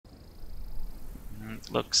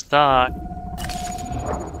Looks dark.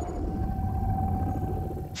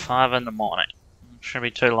 5 in the morning. Shouldn't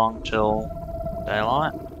be too long till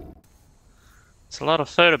daylight. There's a lot of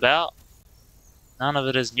food about. None of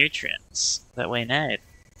it is nutrients that we need.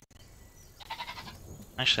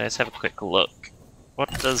 Actually, let's have a quick look.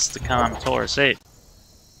 What does the carnotaurus eat?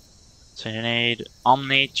 So you need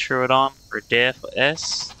Omnitruodon Redare for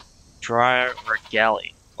S, Dryo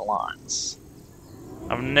Regali for lines.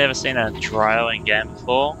 I've never seen a Dryo in game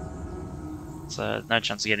before, so no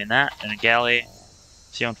chance of getting that. And a Galley,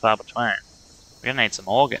 few and far between. We're gonna need some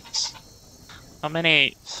organs. Not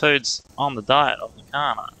many foods on the diet of the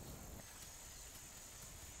carno.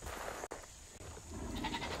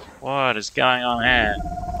 What is going on here?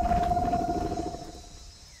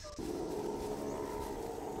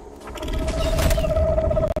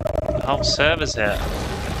 The whole server's here.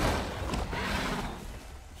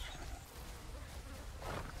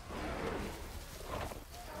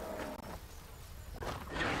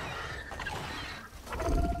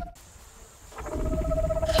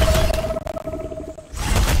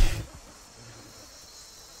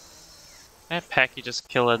 That Packy just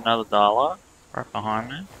killed another dollar right behind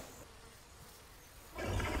me.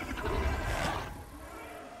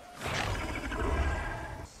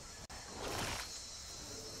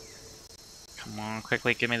 Come on,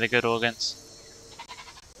 quickly give me the good organs.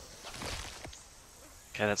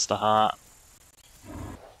 Okay, that's the heart.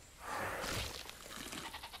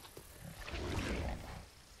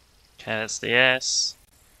 Okay, that's the S.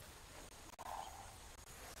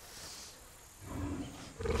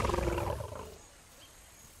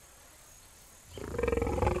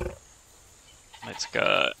 Let's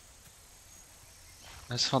go.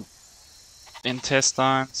 This one,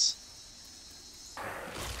 intestines.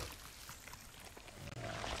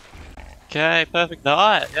 Okay, perfect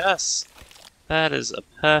diet, yes. That is a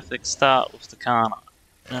perfect start with the carno.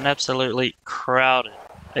 In an absolutely crowded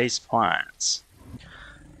East Plains.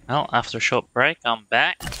 Well, after a short break, I'm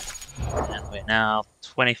back. And we're now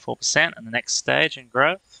 24% in the next stage in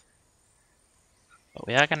growth. But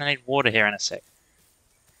we are going to need water here in a sec.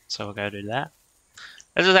 So we'll go do that.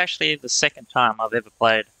 This is actually the second time I've ever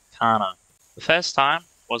played carno. The first time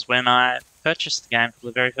was when I purchased the game for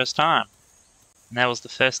the very first time. And that was the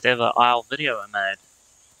first ever Isle video I made.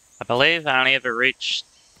 I believe I only ever reached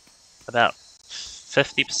about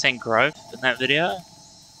 50% growth in that video.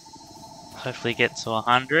 Hopefully get to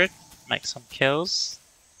 100, make some kills,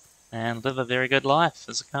 and live a very good life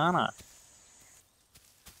as a carno.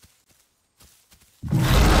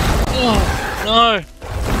 Oh, no!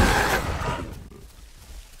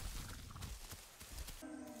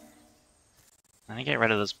 I need to get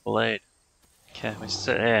rid of this bleed. Okay, we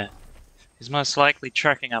sit here. He's most likely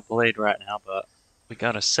tracking our bleed right now, but we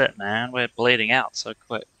gotta sit, man. We're bleeding out so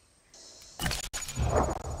quick.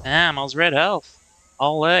 Damn, I was red health.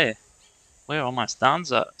 Ole. We're almost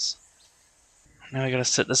donezos. Now we gotta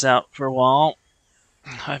sit this out for a while.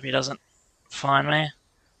 Hope he doesn't find me,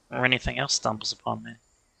 or anything else stumbles upon me.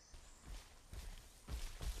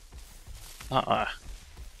 Uh-oh.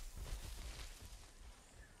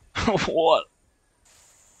 What?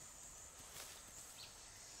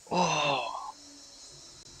 Oh.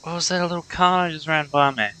 What was that little car that just ran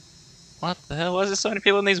by me? What the hell? Why is there so many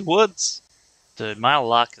people in these woods? Dude, my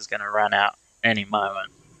luck is gonna run out any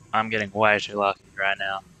moment. I'm getting way too lucky right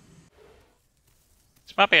now.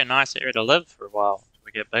 This might be a nice area to live for a while until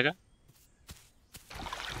we get bigger.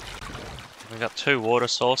 We've got 2 water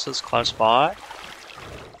sources close by.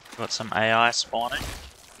 We've got some AI spawning.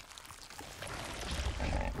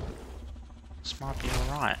 This might be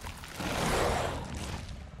alright.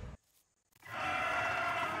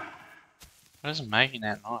 What is making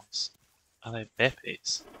that noise? Are they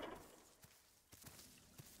beppies?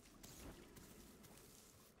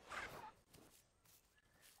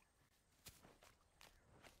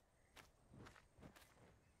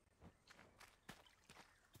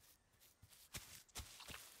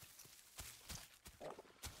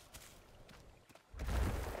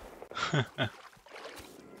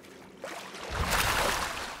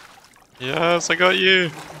 Yes, I got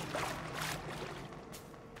you!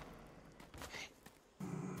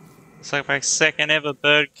 It's like my second ever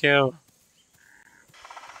bird kill.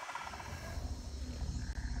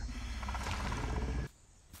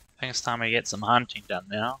 I think it's time we get some hunting done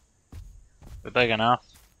now. We're big enough.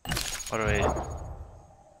 What are we?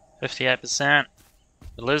 58%?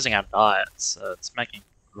 We're losing our diet, so it's making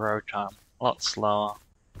grow time a lot slower.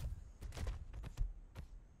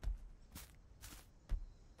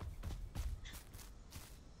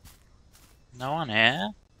 No one here?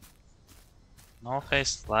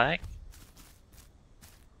 Northeast Lake?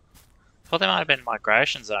 Thought there might have been a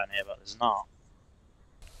migration zone here, but there's not.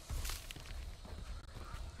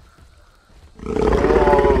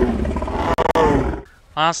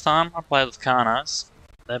 Last time I played with carnos,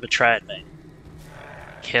 they betrayed me.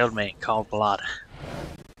 Killed me in cold blood.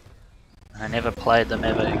 I never played them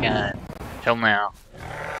ever again. Till now.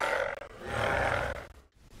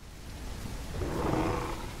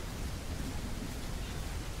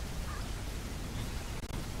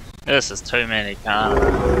 This is too many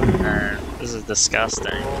carnos. This is disgusting.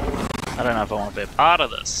 I don't know if I want to be a part of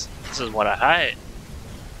this. This is what I hate.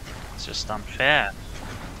 It's just unfair.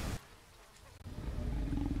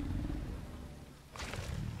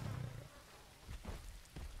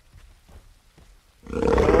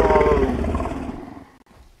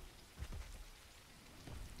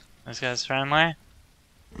 This guy's friendly.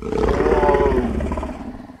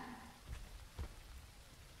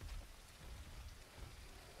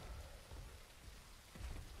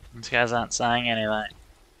 These guys aren't saying anything.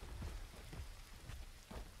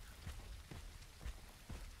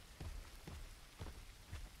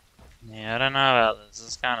 Yeah, I don't know about this.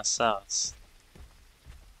 This kind of sucks.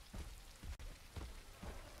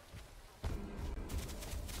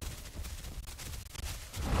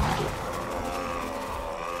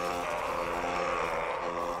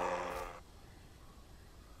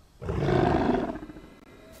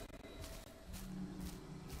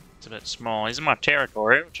 It's a bit small. He's in my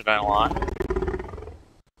territory, which I don't like.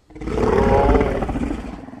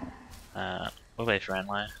 We'll be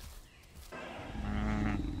friendly.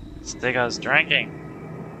 Stigger's drinking.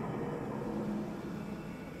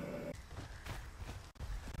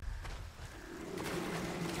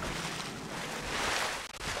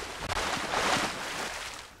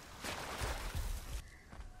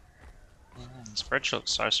 This bridge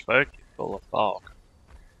looks so spooky, full of fog.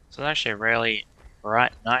 So it's actually really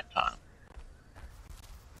bright nighttime.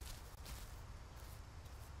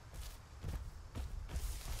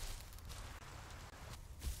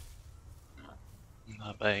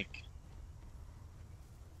 Not big.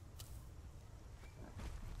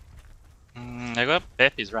 I got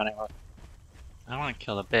Beppy's running off. I don't want to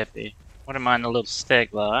kill the Beppy. Wouldn't mind the little stag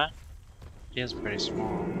though. He is pretty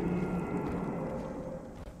small.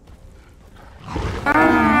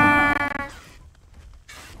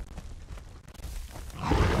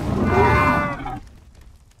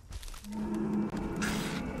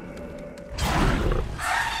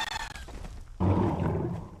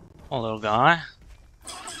 Poor little guy.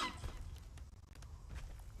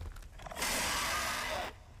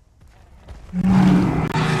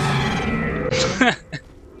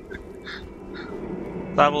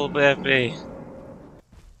 Double Beppy.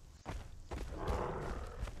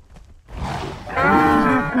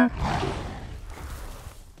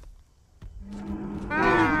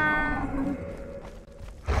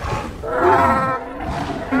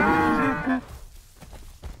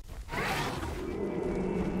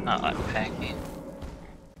 I like packing.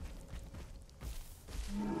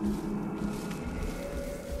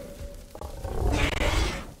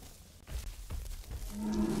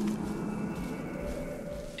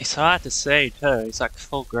 It's hard to see too, he's like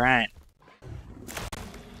full grain.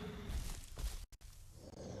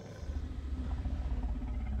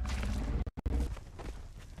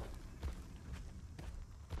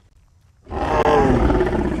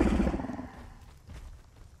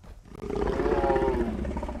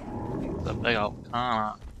 It's a big old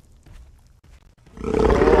carno.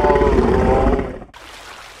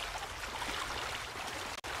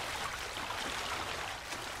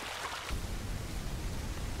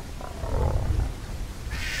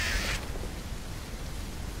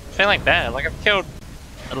 Feeling bad, like I've killed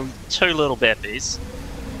two little Beppies,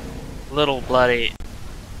 little bloody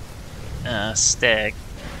stag,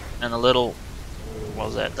 and a little, what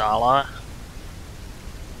was that, Dala?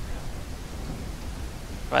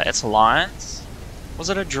 Right, it's lions?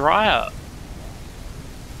 Was it a dryer?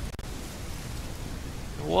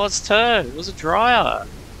 It was too, it was a dryer.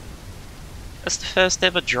 That's the first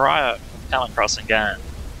ever dryer I've come across in game.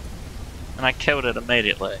 And I killed it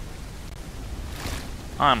immediately.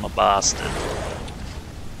 I'm a bastard.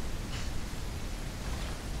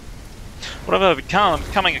 What have I become? I'm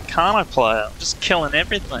becoming a carno player. I'm just killing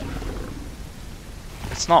everything.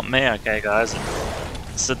 It's not me, okay guys.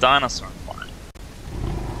 It's the dinosaur I'm playing.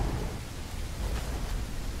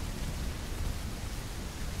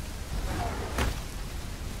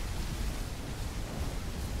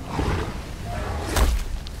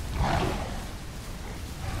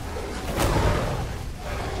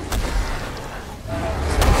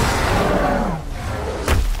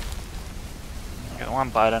 One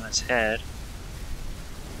bite on his head.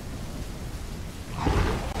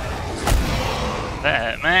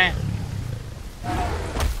 That man.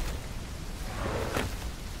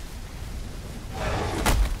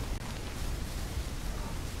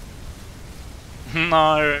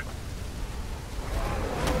 No.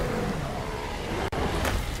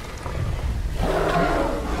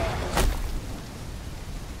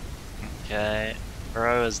 Okay,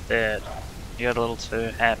 bro is dead. You got a little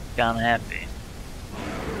too gun happy.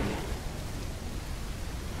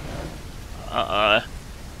 Uh-oh.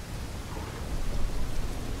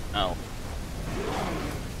 Oh.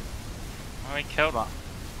 Oh, we killed one.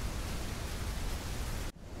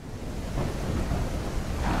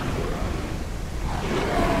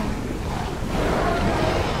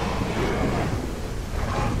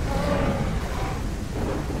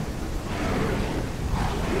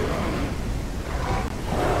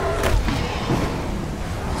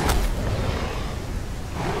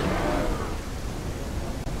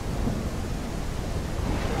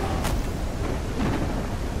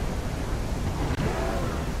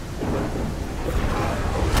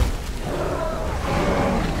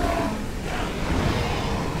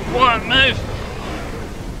 What? Move!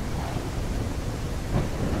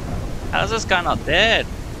 How's this guy not dead?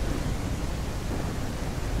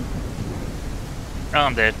 Oh,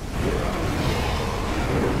 I'm dead.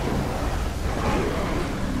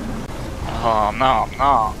 Oh, no,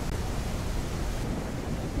 no.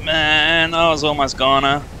 Man, I was almost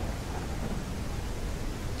gonna.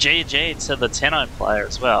 GG to the Tenno player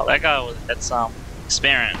as well. That guy had some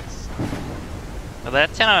experience. But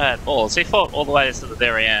that Tenno had balls. He fought all the way to the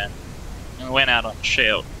very end and went out on the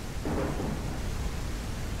shield.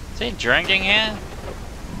 Is he drinking here?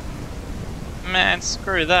 Man,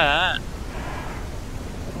 screw that.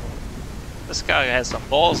 This guy has some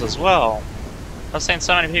balls as well. I've seen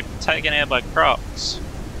so many people taken out by crocs.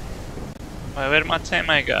 Wait, where did my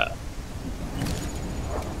teammate go?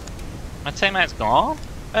 My teammate's gone?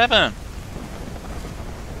 What happened?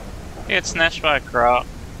 He got snatched by a croc.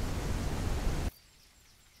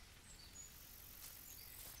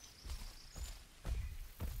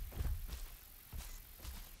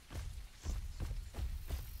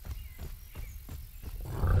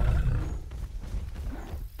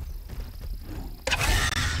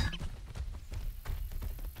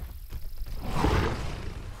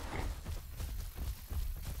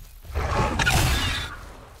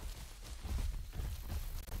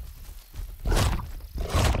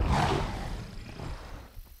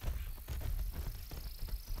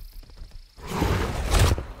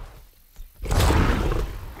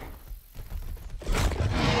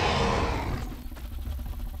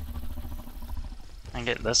 And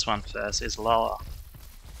get this one first, is lower.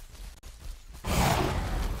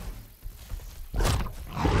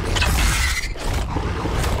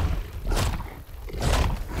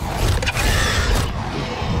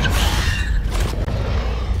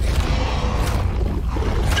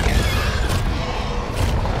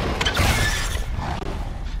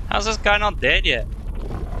 How's this guy not dead yet?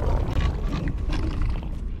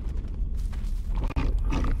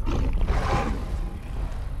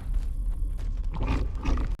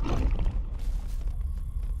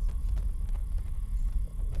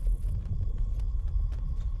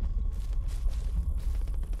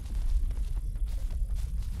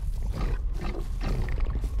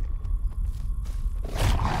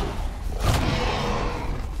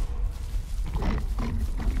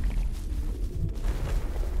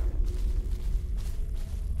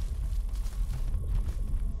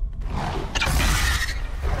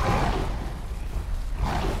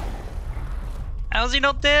 How's he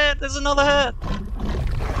not dead? There's another hit!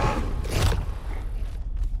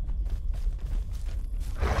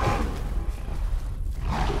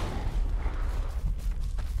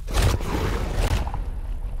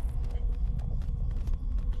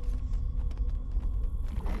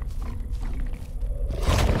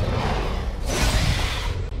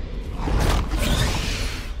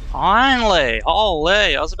 Finally!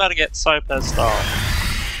 Holy! I was about to get so pissed off.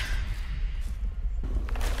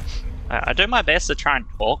 I do my best to try and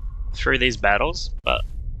talk through these battles, but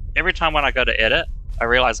every time when I go to edit, I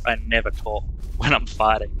realize I never talk when I'm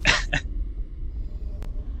fighting.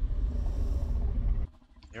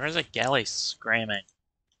 There is a galley screaming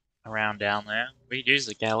around down there. We use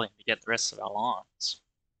the galley to get the rest of our lines.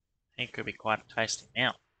 I think it could be quite a tasty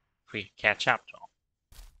meal if we catch up to them.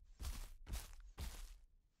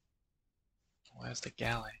 Where's the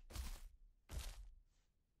galley?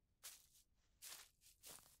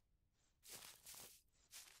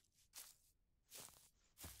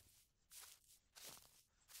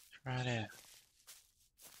 Right here.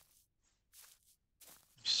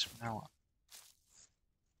 Smell it.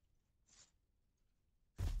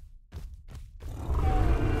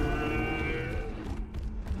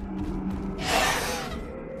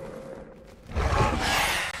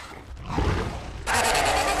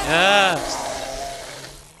 first.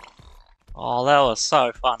 Oh, that was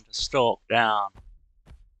so fun to stalk down.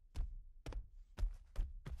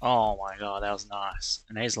 Oh my god, that was nice.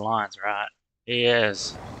 And he's lion's right. He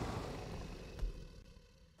is.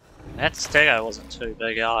 That stego wasn't too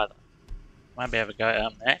big either. Might be able to go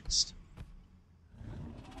up next.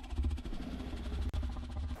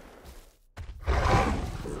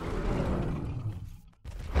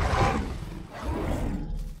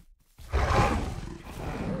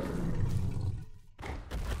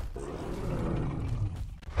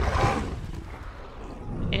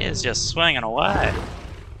 He is just swinging away.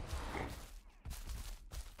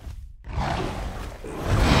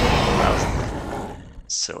 That was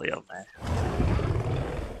silly of me.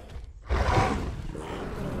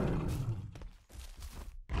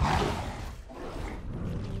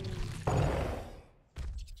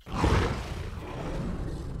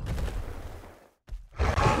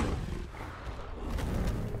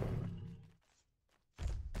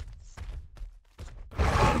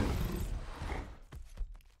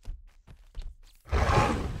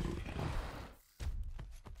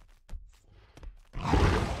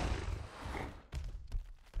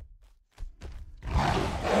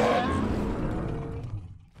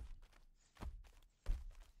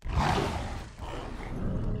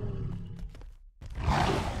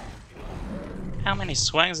 How many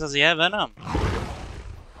swings does he have in him?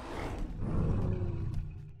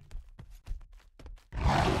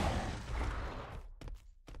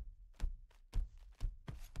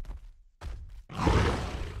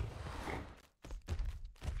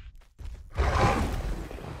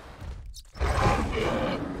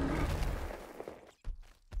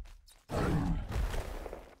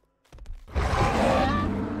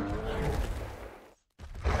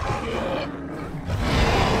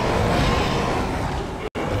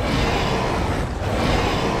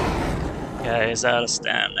 Okay, he's out of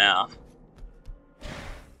stand now.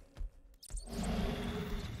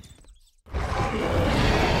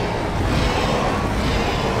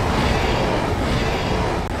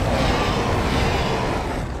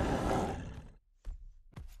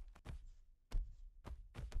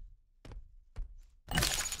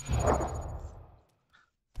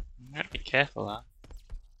 You gotta be careful, huh?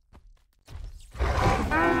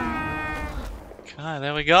 Okay,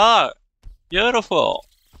 there we go. Beautiful.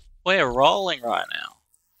 We're rolling right now.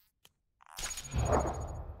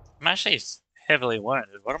 I'm actually heavily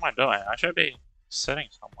wounded. What am I doing? I should be sitting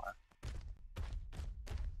somewhere.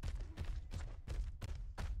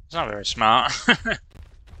 It's not very smart.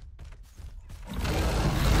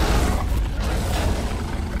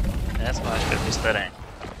 That's why I should be sitting.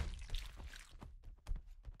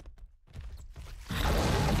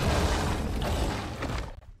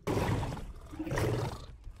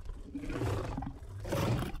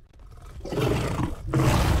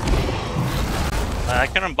 I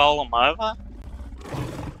couldn't bowl him over?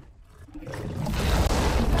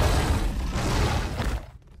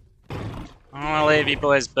 I'm gonna leave you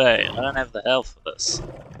boys be. I don't have the health for this.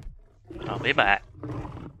 I'll be back.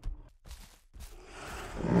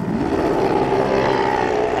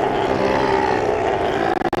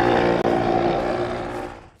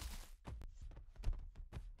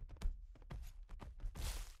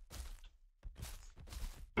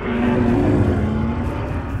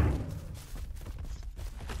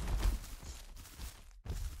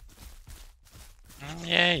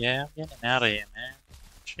 Yeah, I'm getting out of here, man.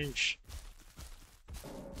 Sheesh.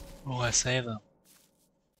 Oh, I save them.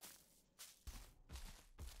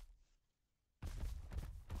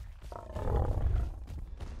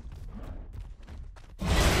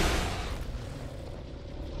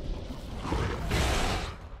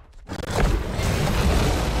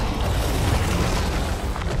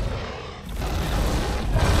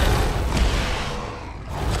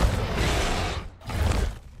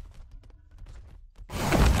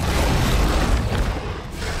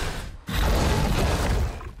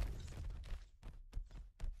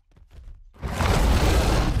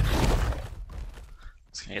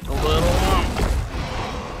 Let's get the little one.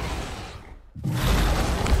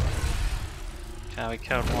 Okay, we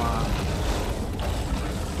killed one.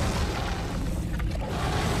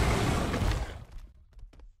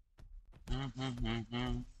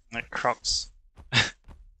 That croc's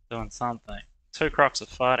doing something. Two crocs are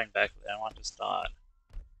fighting back there, one just died.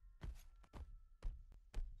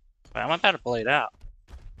 Wait, I'm about to bleed out.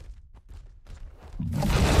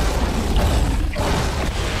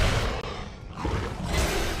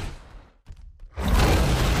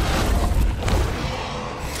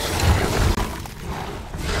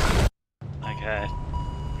 Okay.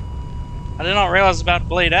 I did not realize I was about to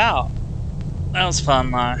bleed out. That was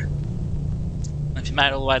fun though. If you made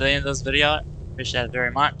it all the way to the end of this video, appreciate it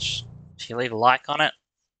very much. If you leave a like on it,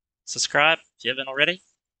 subscribe if you haven't already,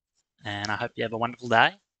 and I hope you have a wonderful day,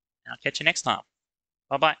 and I'll catch you next time.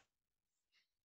 Bye bye.